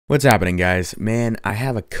What's happening, guys? Man, I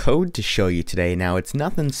have a code to show you today. Now, it's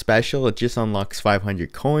nothing special, it just unlocks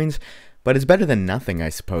 500 coins, but it's better than nothing, I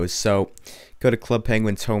suppose. So, go to Club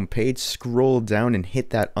Penguin's homepage, scroll down, and hit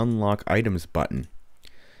that Unlock Items button.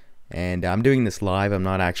 And I'm doing this live, I'm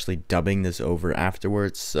not actually dubbing this over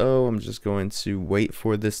afterwards, so I'm just going to wait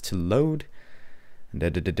for this to load.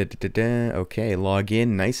 Okay, log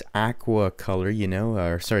in. Nice aqua color, you know,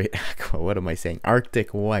 or sorry, aqua, what am I saying? Arctic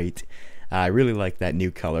white. I really like that new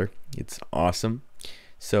color. It's awesome.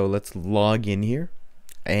 So let's log in here.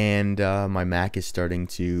 And my Mac is starting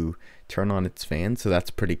to turn on its fan, so that's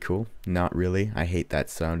pretty cool. Not really. I hate that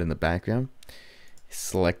sound in the background.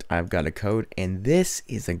 Select I've got a code. And this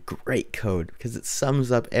is a great code because it sums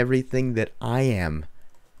up everything that I am.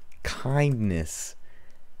 Kindness.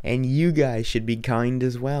 And you guys should be kind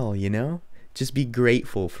as well, you know? Just be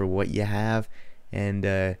grateful for what you have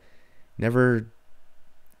and never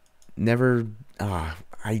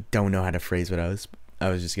I don't know how to phrase what I was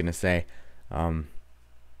just gonna say.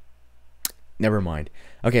 Never mind.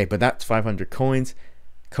 Okay, but that's 500 coins.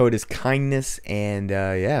 Code is kindness, and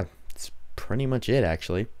yeah, it's pretty much it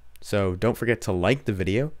actually. So don't forget to like the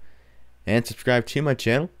video and subscribe to my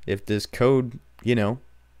channel if this code, you know,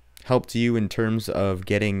 helped you in terms of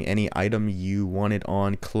getting any item you wanted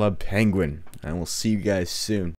on Club Penguin. And we'll see you guys soon.